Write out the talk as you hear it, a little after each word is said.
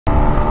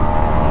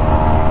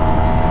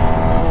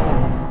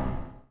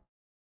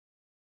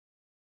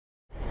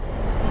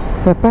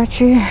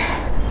Apache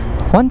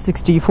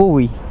 160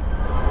 4V.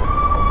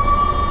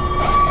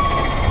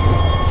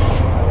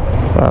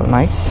 Well,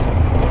 nice.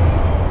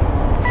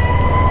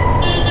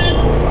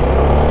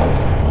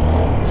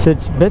 So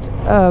it's a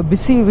bit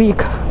busy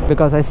week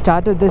because I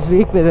started this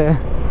week with a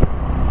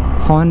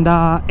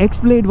Honda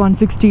X-Blade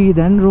 160,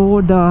 then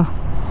rode the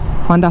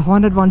Honda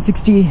Hornet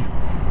 160,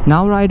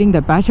 now riding the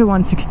Apache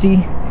 160,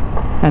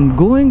 and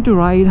going to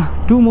ride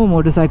two more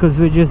motorcycles,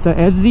 which is the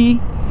FZ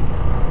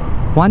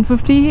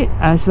 150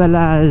 as well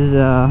as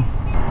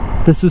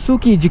the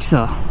Suzuki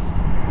Gixxer.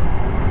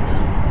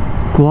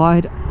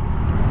 Quite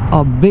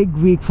a big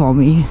week for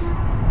me.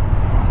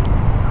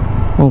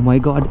 Oh my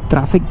god,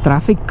 traffic.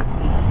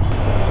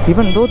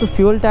 Even though the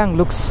fuel tank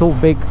looks so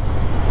big,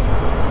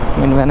 I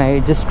mean, when I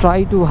just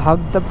try to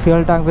hug the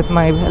fuel tank with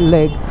my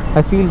leg,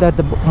 I feel that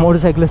the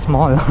motorcycle is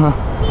small.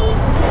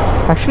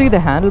 Actually, the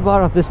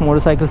handlebar of this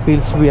motorcycle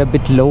feels to be a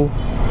bit low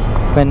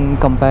when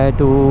compared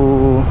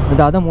to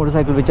the other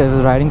motorcycle which I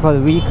was riding for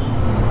the week.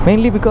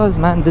 Mainly because,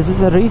 man, this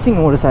is a racing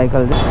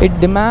motorcycle. It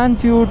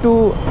demands you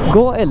to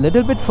go a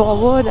little bit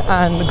forward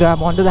and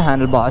grab onto the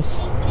handlebars.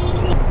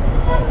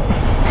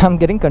 I'm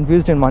getting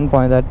confused in one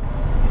point that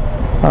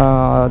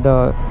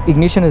the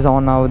ignition is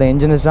on now, the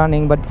engine is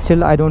running, but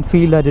still I don't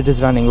feel that it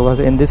is running, because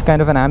in this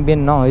kind of an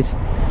ambient noise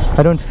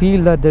I don't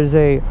feel that there's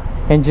a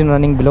engine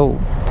running below,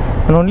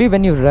 and only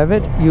when you rev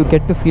it you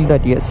get to feel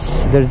that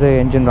yes, there's a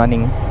engine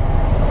running.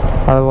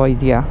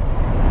 Otherwise, yeah.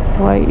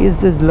 Why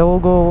is this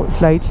logo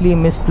slightly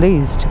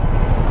misplaced?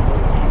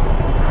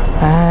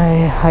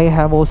 I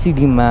have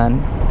OCD, man.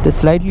 It is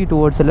slightly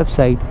towards the left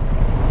side.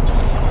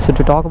 So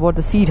to talk about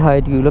the seat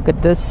height, you look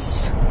at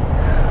this.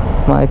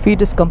 My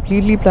feet is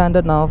completely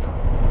planted now.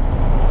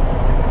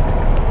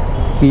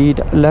 Feet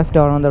left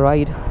or on the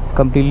right,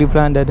 completely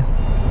planted.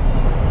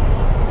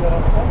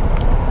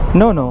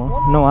 No,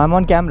 I'm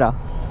on camera.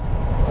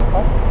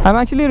 I'm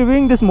actually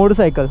reviewing this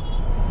motorcycle.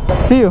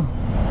 See you.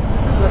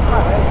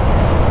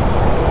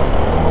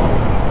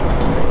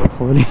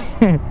 Holy.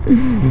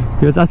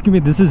 He was asking me,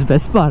 this is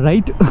Vespa,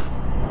 right?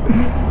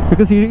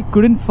 Because he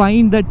couldn't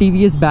find the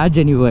TVS badge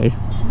anywhere.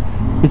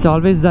 It's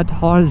always that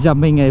horse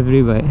jumping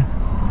everywhere.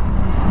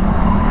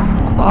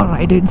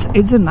 Alright,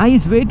 it's a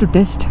nice way to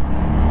test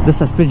the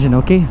suspension,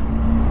 okay?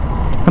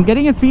 I'm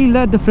getting a feel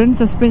that the front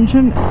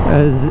suspension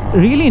is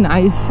really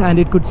nice and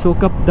it could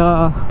soak up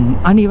the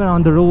uneven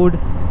on the road,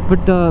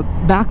 but the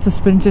back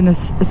suspension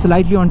is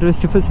slightly on the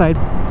stiffer side.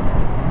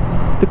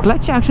 The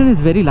clutch action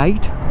is very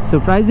light,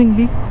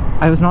 surprisingly.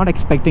 I was not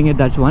expecting it,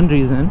 that's one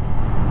reason.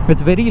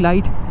 It's very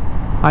light,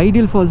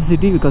 ideal for the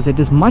city because it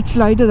is much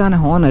lighter than a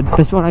Hornet.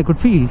 That's what I could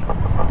feel.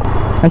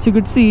 As you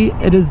could see,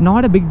 it is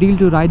not a big deal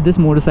to ride this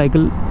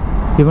motorcycle,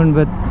 even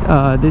with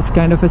this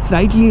kind of a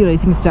slightly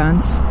racing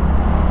stance.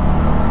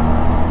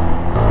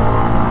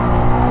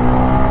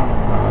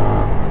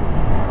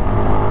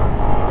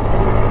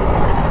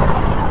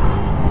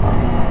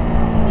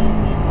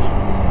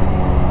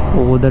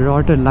 Oh, the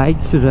rotor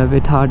likes to rev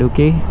it hard,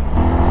 okay?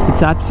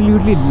 It's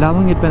absolutely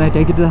loving it when I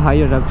take it to the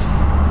higher revs.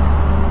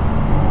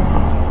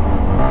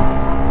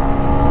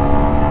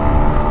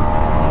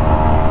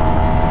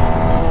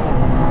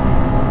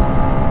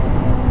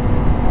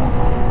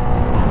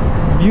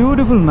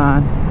 Beautiful,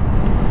 man.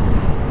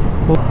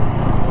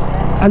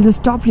 Oh. I'll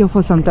just stop here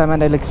for some time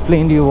and I'll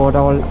explain to you what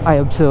all I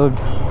observed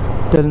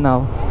till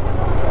now.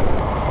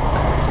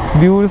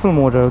 Beautiful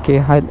motor, okay?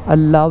 I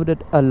loved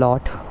it a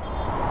lot.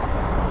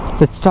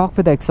 Let's talk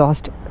with the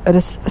exhaust. It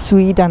is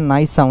sweet and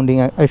nice sounding,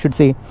 I should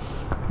say.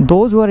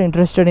 Those who are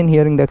interested in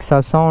hearing the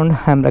exhaust sound,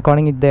 I'm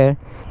recording it there.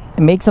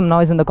 Make some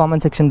noise in the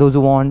comment section, those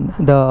who want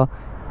the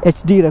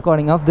HD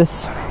recording of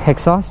this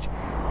exhaust.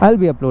 I'll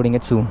be uploading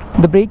it soon.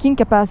 The braking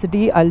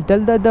capacity, I'll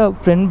tell that the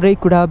front brake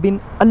could have been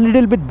a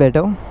little bit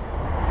better.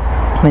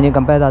 When you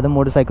compare the other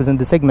motorcycles in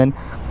this segment,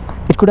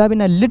 it could have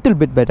been a little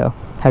bit better.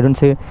 I don't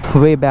say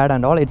way bad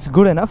and all, it's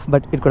good enough,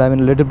 but it could have been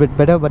a little bit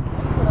better. But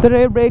the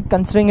rear brake,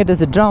 considering it is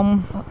a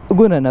drum,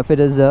 good enough. It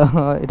has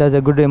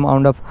a good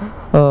amount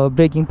of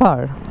braking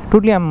power.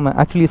 Totally, I'm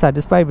actually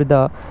satisfied with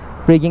the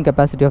braking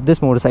capacity of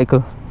this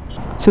motorcycle.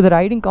 So the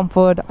riding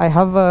comfort, I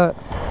have a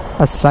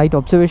slight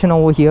observation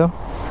over here.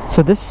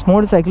 So this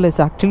motorcycle is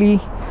actually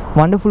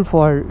wonderful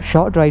for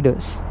short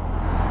riders,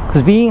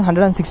 because being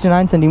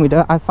 169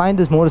 centimeter, I find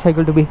this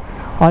motorcycle to be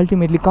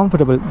ultimately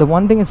comfortable. The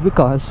one thing is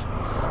because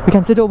you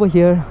can sit over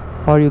here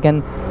or you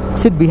can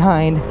sit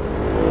behind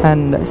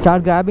and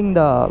start grabbing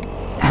the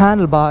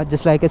handlebar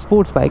just like a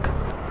sports bike.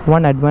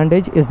 One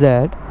advantage is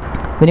that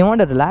when you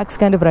want a relaxed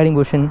kind of riding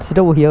position, sit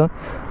over here,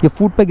 your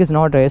foot peg is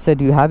not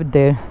rested, you have it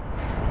there,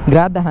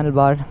 grab the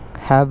handlebar,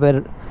 have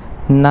a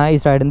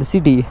nice ride in the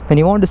city. When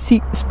you want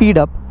to speed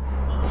up,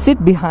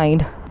 sit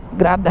behind,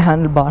 grab the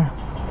handlebar,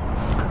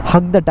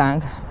 hug the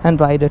tank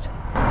and ride it.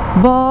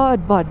 But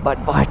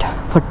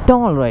for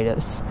tall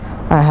riders,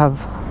 I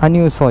have a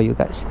news for you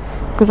guys,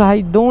 because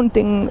I don't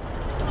think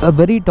a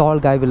very tall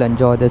guy will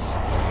enjoy this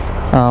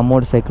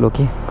motorcycle,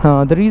 okay?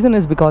 The reason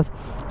is because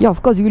yeah,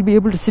 of course you will be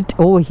able to sit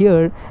over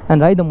here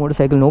and ride the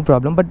motorcycle, no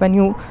problem. But when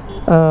you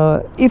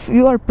if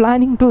you are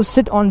planning to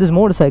sit on this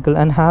motorcycle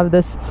and have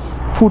this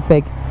foot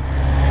peg,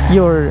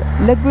 your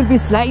leg will be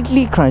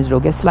slightly crunched,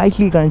 okay,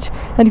 slightly crunched.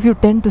 And if you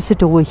tend to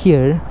sit over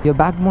here, your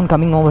backbone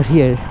coming over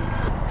here.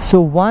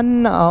 So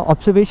one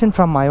observation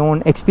from my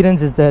own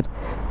experience is that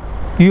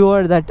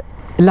that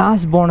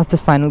last bone of the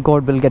spinal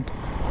cord will get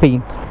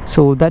pain.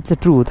 So that's the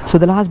truth. So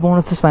the last bone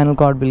of the spinal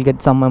cord will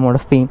get some amount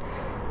of pain.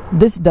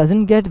 This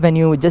doesn't get when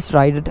you just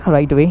ride it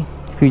right away.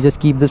 If you just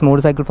keep this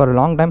motorcycle for a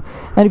long time,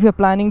 and if you're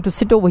planning to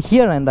sit over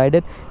here and ride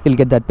it, you'll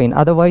get that pain.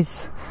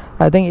 Otherwise,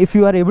 I think if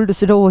you are able to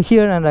sit over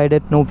here and ride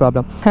it, no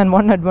problem. And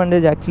one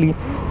advantage actually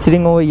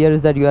sitting over here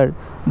is that your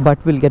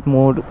butt will get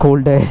more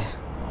cold air,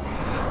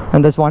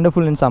 and that's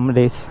wonderful in summer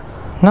days.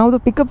 Now the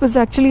pickup is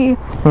actually,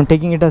 I'm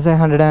taking it as a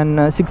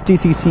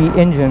 160cc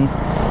engine.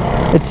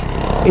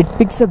 It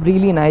picks up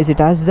really nice. It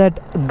has that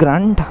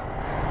grunt,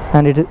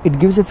 and it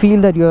gives a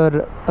feel that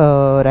you're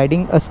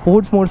riding a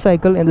sports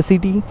motorcycle in the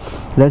city.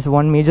 That's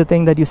one major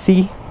thing that you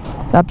see.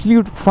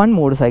 Absolute fun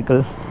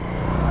motorcycle.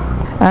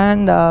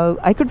 And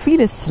I could feel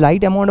a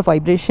slight amount of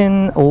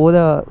vibration over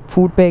the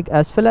foot peg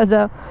as well as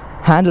the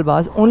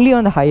handlebars, only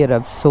on the higher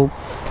revs. So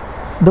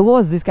there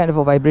was this kind of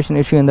a vibration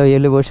issue in the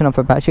early version of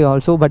Apache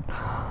also, but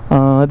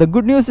the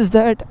good news is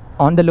that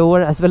on the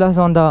lower as well as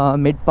on the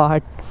mid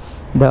part,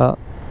 the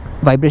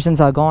vibrations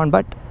are gone.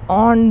 But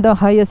on the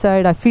higher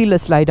side, I feel a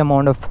slight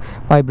amount of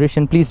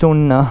vibration. Please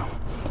don't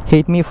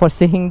hate me for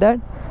saying that.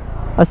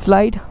 A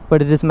slight,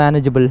 but it is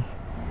manageable.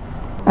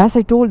 As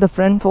I told, the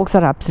front forks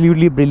are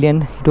absolutely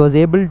brilliant. It was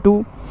able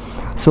to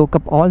soak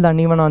up all the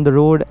uneven on the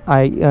road.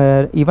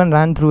 I even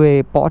ran through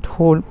a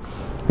pothole.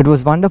 It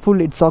was wonderful.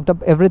 It soaked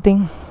up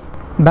everything.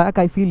 Back,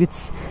 I feel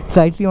it's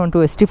slightly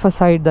onto a stiffer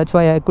side. That's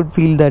why I could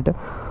feel that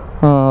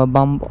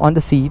bump on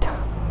the seat.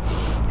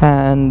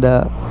 And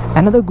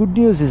another good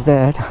news is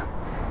that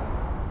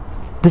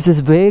this is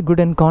very good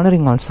in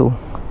cornering also.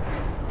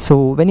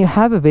 So when you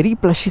have a very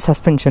plushy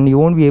suspension, you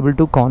won't be able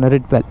to corner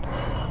it well.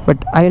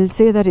 But I'll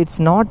say that it's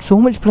not so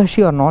much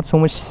plushy or not so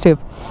much stiff,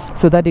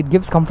 so that it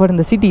gives comfort in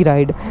the city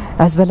ride,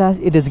 as well as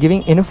it is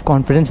giving enough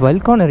confidence while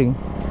cornering.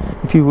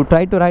 If you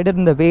try to ride it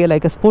in the way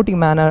like a sporty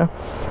manner,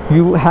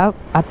 you have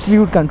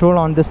absolute control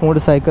on this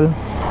motorcycle.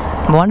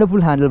 Wonderful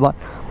handlebar,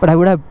 but I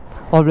would have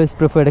always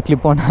preferred a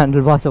clip-on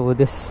handlebars over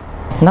this.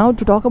 Now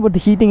to talk about the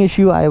heating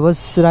issue, I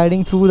was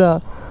riding through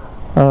the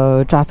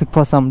traffic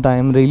for some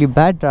time, really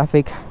bad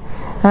traffic,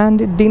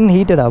 and it didn't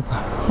heat it up.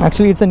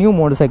 Actually, it's a new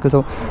motorcycle,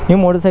 so new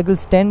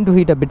motorcycles tend to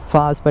heat a bit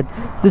fast, but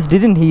this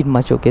didn't heat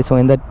much, okay. So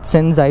in that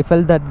sense, I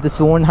felt that this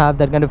won't have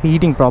that kind of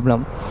heating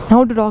problem.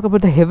 Now to talk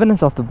about the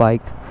heaviness of the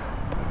bike,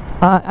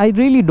 I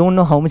really don't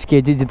know how much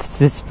kg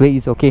this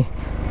weighs, okay,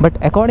 but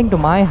according to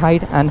my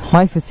height and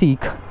my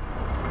physique,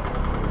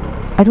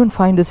 I don't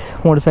find this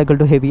motorcycle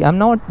too heavy. I'm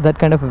not that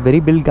kind of a very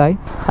built guy.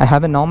 I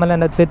have a normal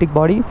and athletic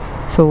body,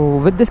 so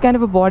with this kind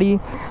of a body,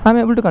 I'm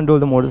able to control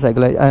the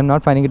motorcycle. I'm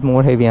not finding it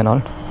more heavy and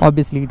all.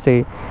 Obviously, it's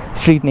a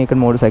street naked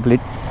motorcycle.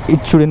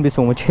 It shouldn't be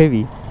so much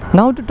heavy.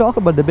 Now to talk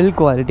about the build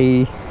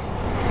quality,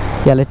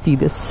 yeah, let's see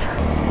this.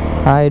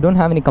 I don't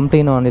have any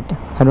complaint on it.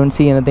 I don't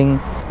see anything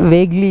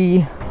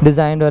vaguely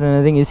designed or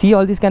anything. You see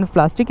all this kind of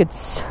plastic,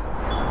 it's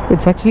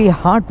actually a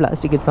hard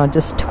plastic. It's not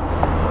just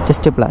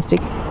a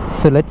plastic.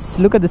 So let's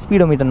look at the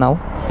speedometer now.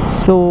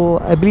 So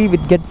I believe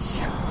it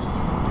gets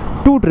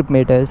 2 trip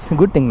meters.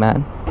 Good thing,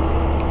 man.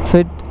 So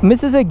it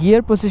misses a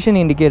gear position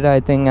indicator,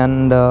 I think,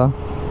 and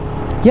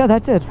yeah,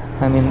 that's it.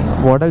 I mean,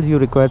 what else you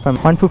require from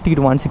 150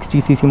 to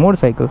 160cc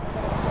motorcycle?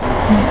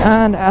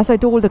 And as I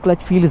told, the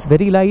clutch feel is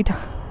very light,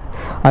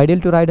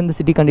 ideal to ride in the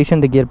city condition.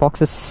 The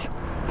gearbox is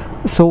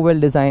so well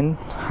designed.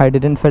 I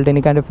didn't felt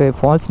any kind of a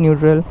false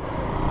neutral,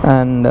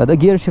 and the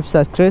gear shifts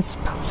are crisp,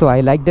 so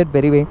I liked it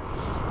very well.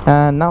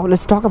 And now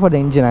let's talk about the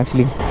engine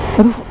actually.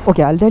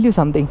 Okay, I'll tell you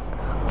something.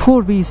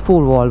 4Vs,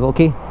 4 valve,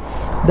 okay.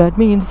 That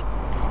means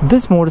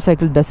this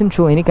motorcycle doesn't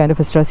show any kind of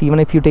a stress even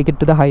if you take it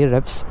to the higher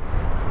revs.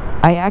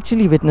 I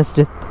actually witnessed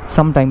it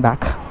some time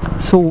back.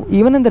 So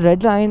even in the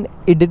red line,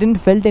 it didn't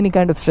felt any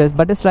kind of stress,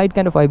 but a slight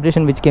kind of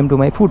vibration which came to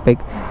my foot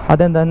peg.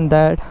 Other than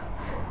that,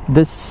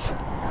 this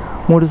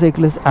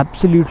motorcycle is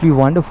absolutely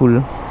wonderful.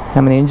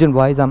 I mean, engine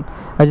wise, I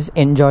just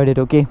enjoyed it,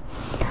 okay.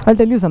 I'll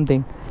tell you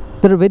something.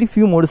 There are very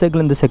few motorcycles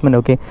in this segment,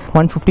 okay.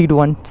 150 to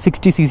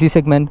 160cc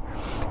segment,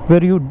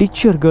 where you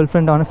ditch your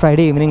girlfriend on a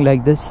Friday evening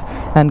like this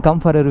and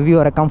come for a review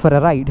or come for a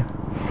ride.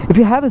 If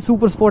you have a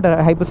super sport or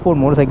a hyper sport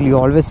motorcycle, you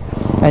always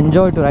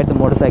enjoy to ride the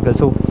motorcycle.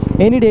 So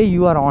any day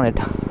you are on it.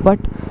 But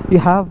you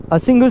have a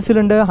single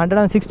cylinder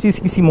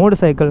 160cc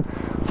motorcycle,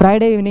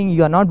 Friday evening,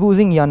 you are not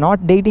boozing, you are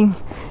not dating,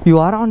 you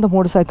are on the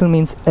motorcycle,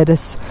 means it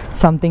is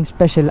something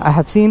special. I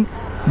have seen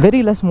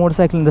very less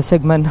motorcycle in the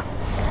segment.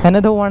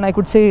 Another one I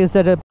could say is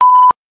that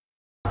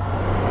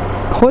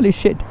holy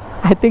shit,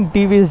 I think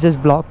TV has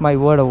just blocked my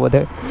word over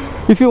there.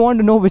 If you want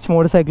to know which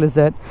motorcycle is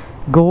that,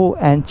 go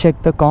and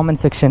check the comment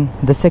section.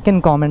 The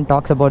second comment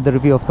talks about the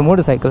review of the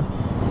motorcycle.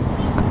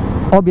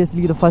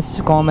 Obviously the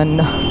first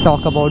comment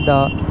talk about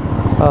the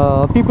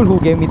people who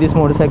gave me this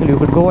motorcycle. You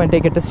could go and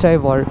take a test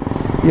drive, or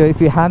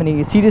if you have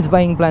any serious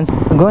buying plans,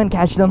 go and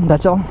catch them.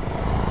 That's all.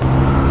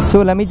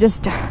 So let me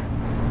just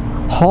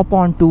hop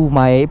on to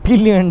my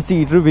pillion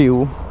seat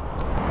review.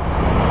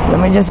 Let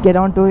me just get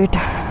on to it,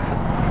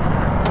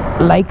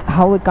 like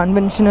how a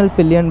conventional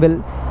pillion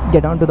will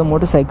get onto the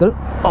motorcycle.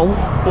 Oh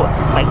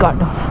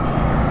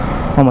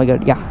my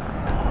god,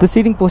 yeah, the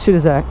seating posture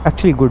is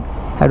actually good.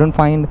 I don't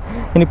find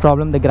any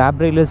problem. The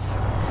grab rail is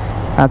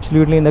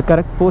absolutely in the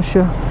correct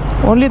posture.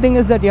 Only thing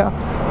is that, yeah,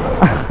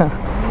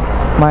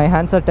 my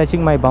hands are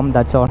touching my bum,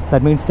 that's all.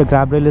 That means the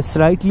grab rail is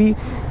slightly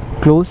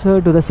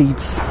closer to the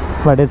seats,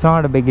 but it's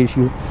not a big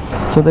issue.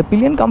 So the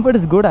pillion comfort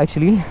is good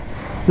actually.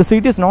 The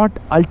seat is not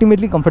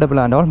ultimately comfortable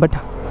and all, but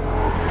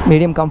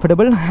medium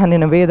comfortable, and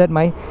in a way that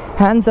my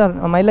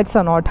legs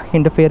are not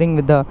interfering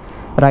with the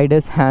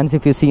rider's hands,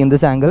 if you see in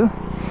this angle.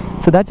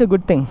 So that's a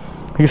good thing.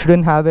 You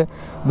shouldn't have a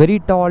very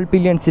tall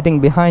pillion sitting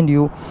behind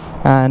you,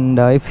 and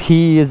if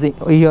he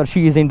or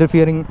she is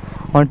interfering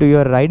onto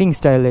your riding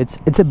style,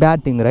 it's a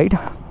bad thing, right?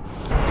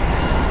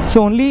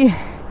 So only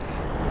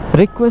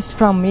request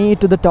from me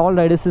to the tall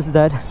riders is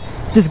that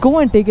just go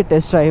and take a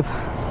test drive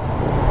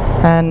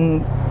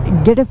and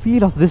get a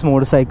feel of this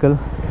motorcycle.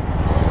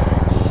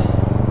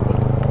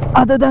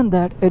 Other than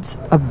that, it's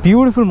a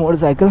beautiful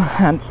motorcycle,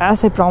 and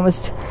as I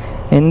promised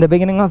in the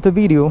beginning of the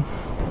video,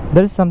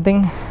 there is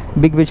something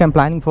big which I'm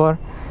planning for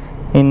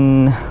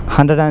in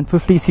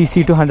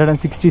 150cc to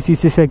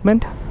 160cc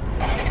segment.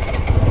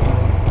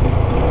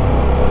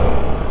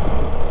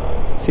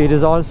 See, it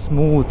is all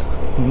smooth,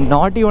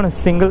 not even a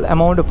single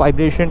amount of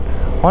vibration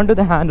onto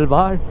the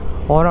handlebar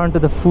or onto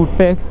the foot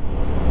peg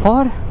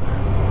or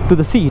to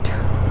the seat.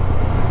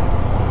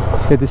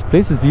 Hey, this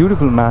place is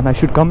beautiful, man. I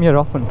should come here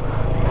often.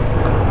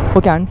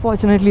 Okay,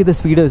 unfortunately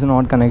this feeder is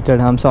not connected.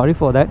 I'm sorry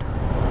for that.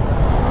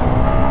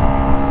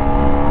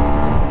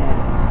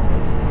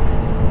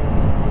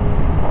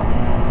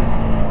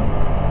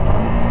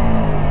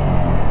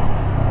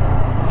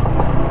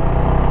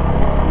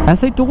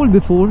 As I told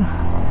before,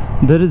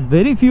 there is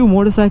very few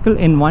motorcycle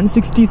in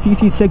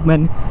 160cc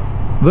segment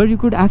where you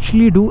could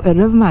actually do a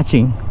rev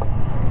matching.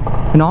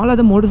 In all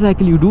other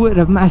motorcycle you do a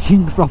rev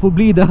matching,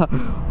 probably the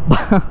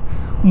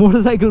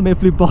motorcycle may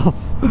flip off.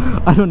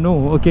 I don't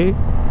know, okay?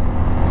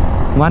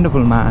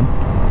 Wonderful, man.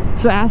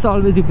 So as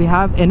always, if you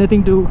have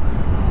anything to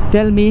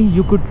tell me,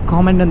 you could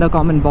comment in the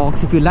comment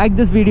box. If you like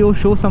this video,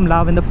 show some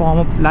love in the form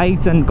of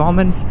likes and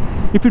comments.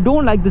 If you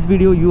don't like this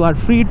video, you are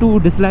free to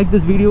dislike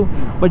this video,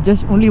 but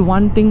just only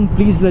one thing,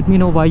 please let me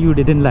know why you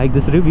didn't like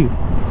this review.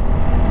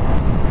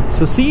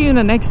 So see you in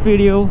the next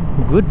video.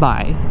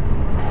 Goodbye.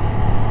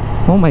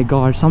 Oh my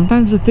god,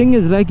 sometimes the thing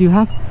is like you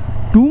have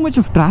too much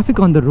of traffic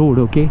on the road,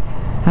 okay,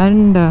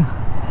 and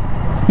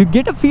you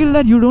get a feel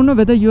that you don't know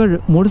whether your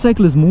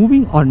motorcycle is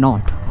moving or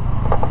not.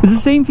 It's the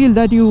same feel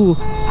that you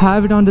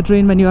have it on the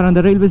train when you are on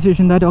the railway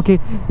station, that okay,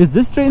 is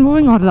this train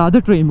moving or the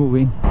other train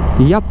moving?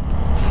 Yup,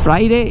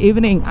 Friday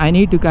evening I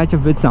need to catch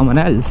up with someone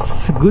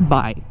else.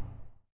 Goodbye.